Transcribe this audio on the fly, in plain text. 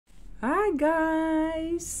Hi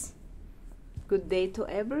guys! Good day to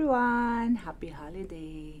everyone! Happy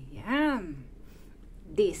holiday! Yan!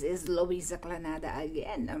 This is Louisa Clanada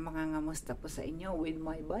again. Ang mga ngamusta po sa inyo with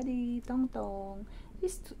my buddy, Tong Tong.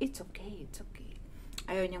 It's okay, it's okay.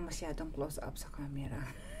 Ayaw niyang masyadong close up sa camera.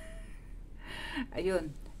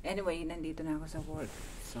 Ayun. Anyway, nandito na ako sa work.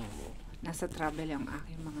 So, nasa travel yung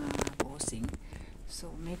aking mga bossing. So,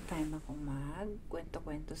 may time ako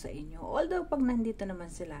magkwento-kwento sa inyo. Although, pag nandito naman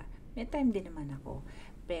sila, may time din naman ako.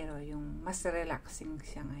 Pero, yung mas relaxing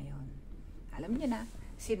siya ngayon. Alam niyo na,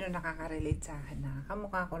 sino nakaka-relate sa akin na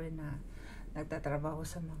kamukha ko rin na nagtatrabaho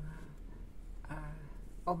sa mga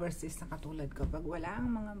overseas na katulad ko. Pag wala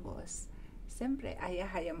ang mga boss, siyempre,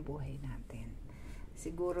 ayahay ang buhay natin.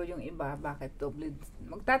 Siguro yung iba, bakit doble?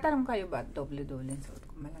 Magtatanong kayo ba doble-doble suot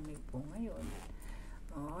ko? Malamig po ngayon.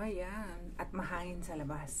 Oh, ayan. At mahangin sa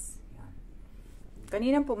labas. Yan.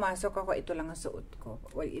 Kaninang pumasok ako, ito lang ang suot ko.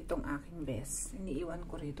 Well, itong aking best. Iniiwan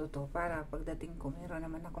ko rito to para pagdating ko, meron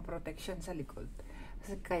naman akong protection sa likod.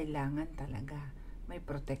 Kasi kailangan talaga may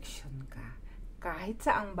protection ka. Kahit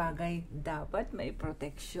saang bagay, dapat may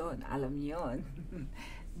protection. Alam yon.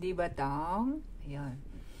 Di ba, Tong? Ayun.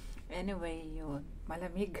 Anyway, yun.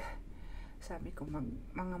 Malamig. Sabi ko,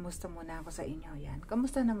 mangamusta muna ako sa inyo. Yan.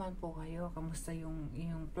 Kamusta naman po kayo? Kamusta yung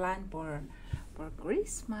plan for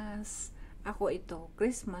Christmas? Ako ito,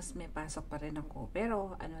 Christmas may pasok pa rin ako.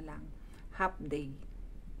 Pero ano lang, half day.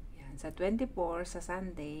 Yan. Sa 24, sa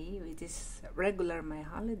Sunday, which is regular my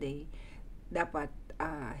holiday, dapat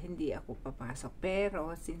hindi ako papasok. Pero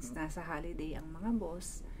since nasa holiday ang mga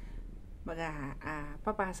boss,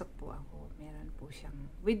 papasok po ako. Meron po siyang,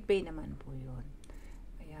 with pay naman po yun.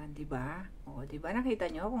 Ayan, di ba? O, di ba nakita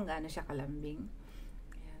nyo kung gaano siya kalambing?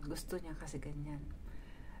 Ayan, gusto niya kasi ganyan.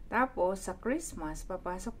 Tapos, sa Christmas,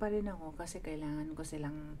 papasok pa rin ako kasi kailangan ko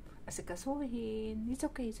silang asikasuhin. It's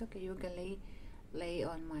okay, it's okay. You can lay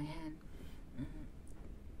on my hand.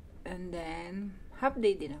 And then, half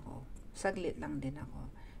day din ako. Saglit lang din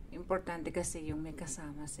ako. Importante kasi yung may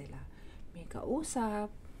kasama sila. May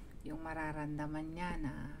kausap, yung mararamdaman niya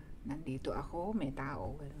na nandito ako, may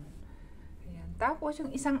tao, gano'n. Ayan. Tapos,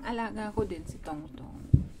 yung isang alaga ko din, si Tong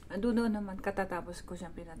Tong. Andun naman, katatapos ko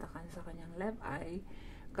siyang pinatakan sa kanyang left eye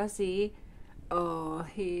kasi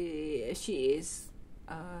she is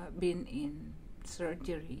been in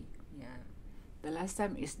surgery. Yan. The last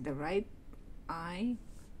time is the right eye.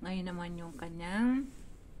 Ngayon naman yung kanyang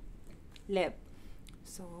left.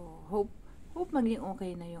 So, hope maging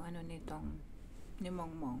okay na yung ni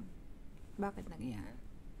Mongmong. Bakit nagyan?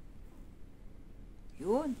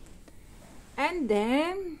 Yun. And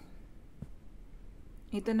then,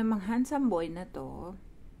 ito namang handsome boy na to.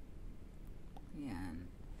 Yan.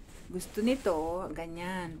 Gusto nito,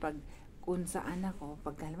 ganyan. Kung saan ako,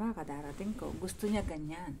 pag kadarating ko, gusto niya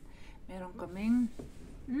ganyan. Meron kaming,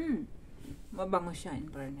 mabango siya in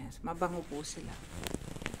fairness. Mabango po sila.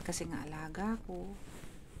 Kasi nga alaga ko.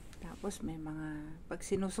 Tapos may pag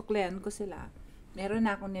sinusuklean ko sila, meron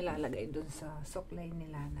na akong nilalagay dun sa suklay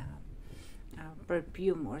nila na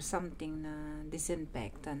perfume or something na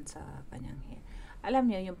disinfectant sa kanyang hair. Alam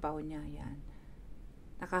niyo yung pau niya yan.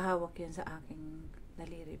 Nakahawak yan sa aking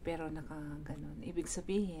daliri pero nakaganon. Ibig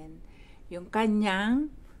sabihin, yung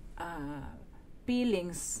kanyang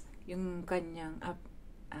feelings, yung kanyang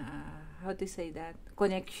how to say that?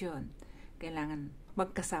 Connection. Kailangan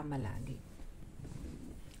magkasama lagi.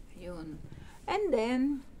 Yun. And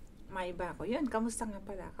then, may iba ko. Yun, kamusta nga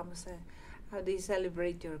pala? Kamusta? How do you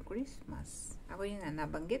celebrate your Christmas? Ako yun na,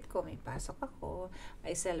 nabanggit ko, may pasok ako.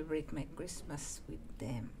 I celebrate my Christmas with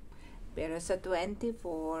them. Pero sa 23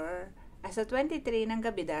 ng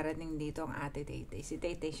gabi, darating dito ang ate Taytay. Si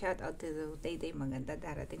Taytay, shout out to Taytay, maganda,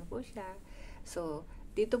 darating po siya. So,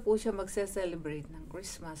 dito po siya magse-celebrate ng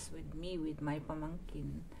Christmas with me, with my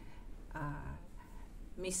pamangkin,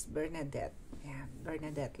 Miss Bernadette. Yan,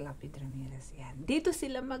 Bernadette Lapid Ramirez. Yan. Dito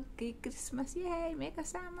sila mag-Christmas. Yay! May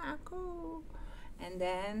kasama ako. And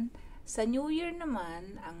then, sa New Year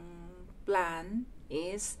naman, ang plan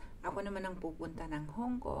is, ako naman ang pupunta ng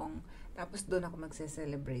Hong Kong. Tapos doon ako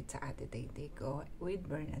magse-celebrate sa Ate Taytay ko with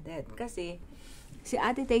Bernadette. Kasi, si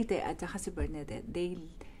Ate Taytay at saka si Bernadette, they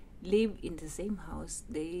live in the same house.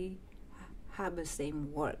 They have the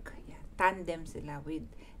same work. Yan. Tandem sila with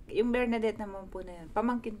yung Bernadette naman po na yun,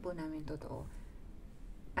 pamangkin po namin totoo.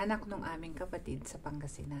 Anak nung aming kapatid sa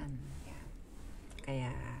Pangasinan. Yan.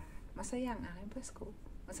 Kaya, masaya ang aking Pasko.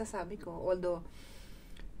 Masasabi ko, although,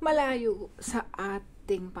 malayo sa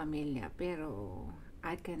ating pamilya, pero,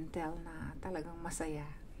 I can tell na talagang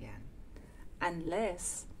masaya. Yan.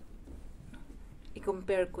 Unless,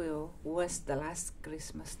 i-compare ko was the last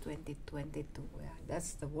Christmas 2022. Yeah,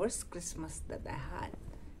 that's the worst Christmas that I had.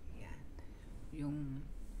 Yan. Yung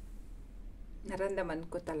naramdaman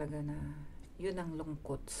ko talaga na yun ang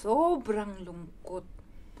lungkot. Sobrang lungkot.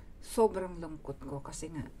 Sobrang lungkot ko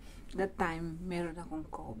kasi nga that time meron akong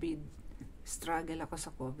COVID. Struggle ako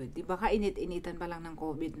sa COVID. Di ba kainit-initan pa lang ng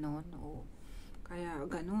COVID noon? O, kaya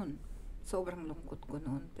ganun. Sobrang lungkot ko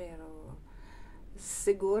noon. Pero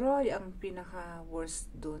siguro ang pinaka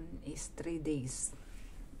worst dun is 3 days.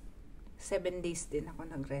 7 days din ako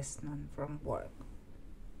nag-rest noon from work.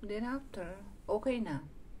 Then after, okay na.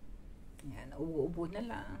 Yan, ubo-ubo na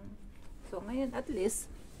lang. So ngayon at least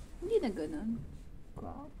hindi na ganun.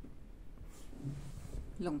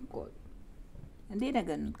 Lungkot. Hindi na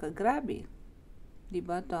ganun kagrabe. Di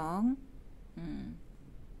ba, Tong?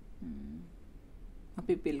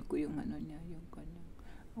 Mapipil ko yung ano niya, yung kanyang.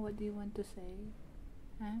 What do you want to say?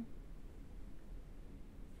 Huh?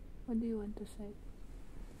 What do you want to say?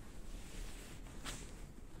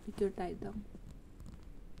 Picture tayo, Tong.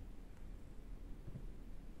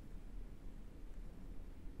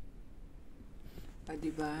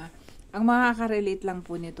 Diba? Ang makaka-relate lang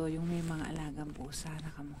po nito yung may mga alagang pusa na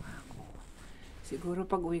kamukha ko. Siguro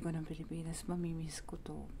pag uwi ko ng Pilipinas, mamimiss ko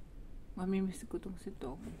to. Mamimiss ko tong si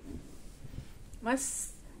Tong.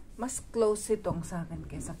 Mas close si Tong sa akin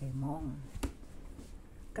kaysa kay Mong.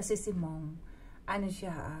 Kasi si Mong, ano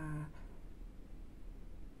siya,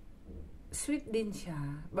 sweet din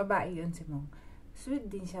siya. Babae yun si Mong. Sweet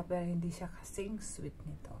din siya, pero hindi siya kasing sweet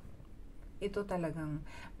nito. Ito talagang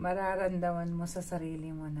mararamdaman mo sa sarili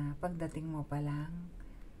mo na pagdating mo pa lang.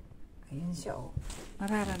 Ayun siya, oh.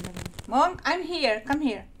 Mararamdaman. Mom, I'm here. Come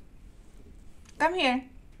here. Come here.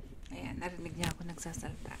 Ayan, narinig niya ako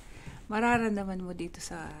nagsasalta. Mararamdaman mo dito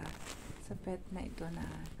sa pet na ito na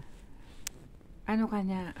ano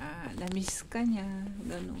kanya, na-miss ka niya,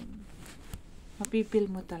 ganun. Mapipil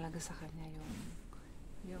mo talaga sa kanya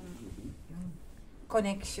yung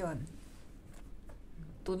connection.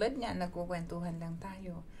 Tulad niya, nagkukwentuhan lang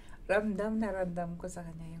tayo. Ramdam na ramdam ko sa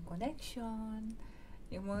kanya yung connection.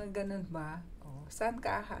 Yung mga ganun ba? Oh, saan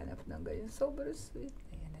ka hanap ng ganyan? Sobrang sweet.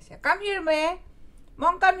 Ayan na siya. Come here, me!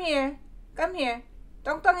 Mom, come here! Come here!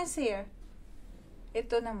 Tong-tong is here.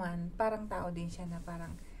 Ito naman, parang tao din siya na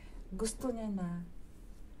parang gusto niya na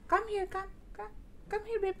come here, come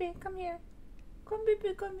here, baby, come here. Come,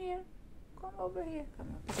 baby, come here. Come over here.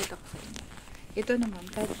 Come on. Pakita ko sa inyo. Ito naman,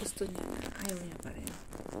 kahit gusto niya, ayaw niya pa rin.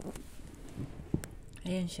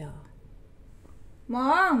 Ayan siya.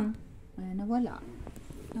 Mom! Ayan, nawala.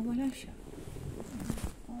 Nawala siya.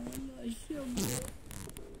 Nawala siya.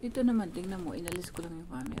 Ito naman, tingnan mo, inalis ko lang yung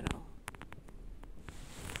camera. Oh.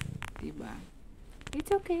 Diba? It's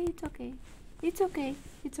okay, it's okay. It's okay,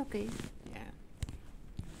 it's okay. Yeah.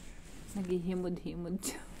 Naghihimod-himod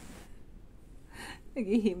siya.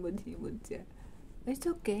 Naghihimod-himod siya. It's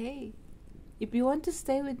okay. If you want to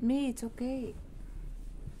stay with me, it's okay.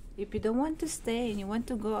 If you don't want to stay and you want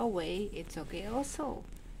to go away, it's okay also.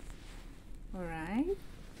 Alright?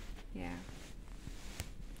 Yeah.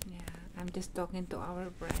 Yeah. I'm just talking to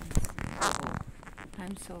our friends. Oh,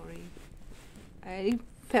 I'm sorry. I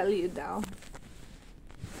fell you down.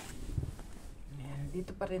 Yeah,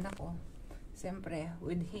 dito pa rin ako. Siyempre,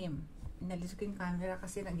 with him. Inalis ko yung camera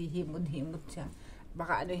kasi naghihimod-himod siya.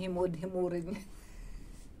 Baka ano himod-himurin niya.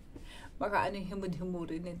 Baka ano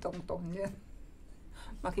himod-himurin ni Tong-Tong niya.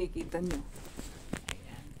 Makikita niyo.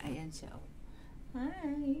 Ayan. Ayan siya. Oh.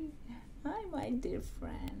 Hi. Hi, my dear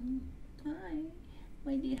friend. Hi.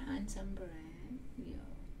 My dear handsome friend. Yo.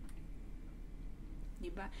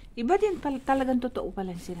 Diba? Iba din pala, talagang totoo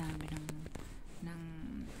pala sinabi ng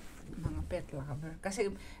mga pet lover.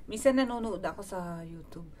 Kasi minsan nanonood ako sa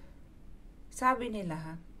YouTube. Sabi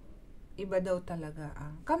nila, iba daw talaga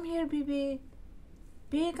ang, come here, baby.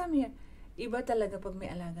 Baby, come here. Iba talaga pag may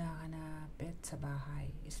alaga ka na pet sa bahay,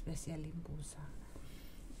 especially yung pusa.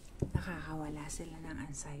 Nakakawala sila ng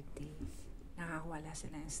anxiety. Nakakawala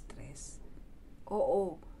sila ng stress.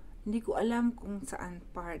 Oo, hindi ko alam kung saan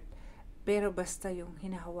part, pero basta yung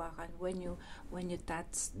hinahawakan when you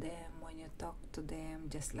touch them, when you talk to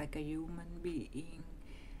them just like a human being,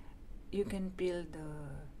 you can feel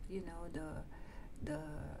the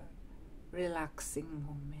relaxing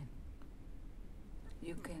moment.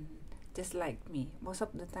 You can, just like me, most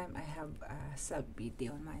of the time I have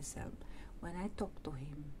self-pity on myself. When I talk to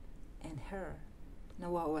him and her,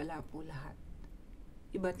 nawawala po lahat.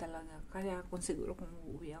 Iba talaga. Kaya kung siguro kung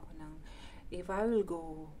uuwi ako ng, if I will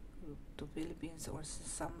go to Philippines or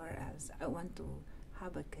somewhere else, I want to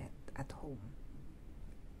have a cat at home.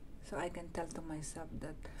 So I can tell to myself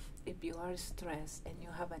that if you are stressed and you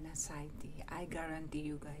have an anxiety, I guarantee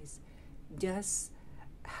you guys, just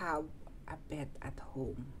have a pet at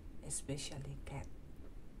home, especially cat.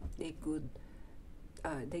 They good,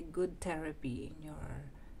 they good therapy in your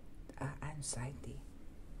anxiety.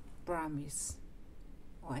 Promise.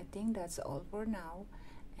 Oh, I think that's all for now,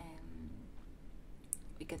 and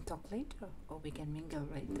we can talk later, or we can mingle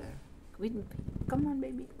later. Come on,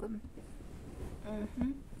 baby, come.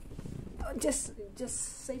 Mm-hmm. Oh, just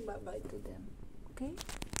say bye bye to them, okay?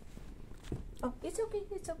 Oh, it's okay,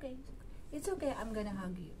 it's okay, it's okay. I'm gonna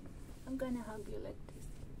hug you. I'm gonna hug you like this.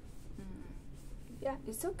 Yeah,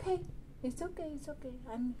 it's okay. It's okay. It's okay.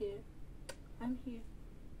 I'm here. I'm here.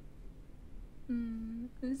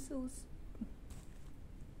 It's so sweet.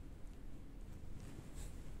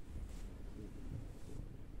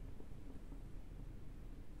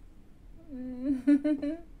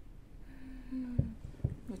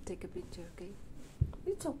 We'll take a picture, okay?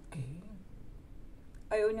 It's okay.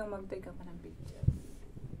 Ayaw niyang mag-take ako ng picture.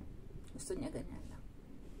 Gusto niya ganyan lang.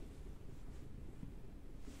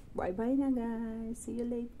 Bye-bye na, guys. See you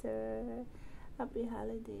later. Happy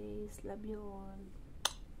holidays. Love you all.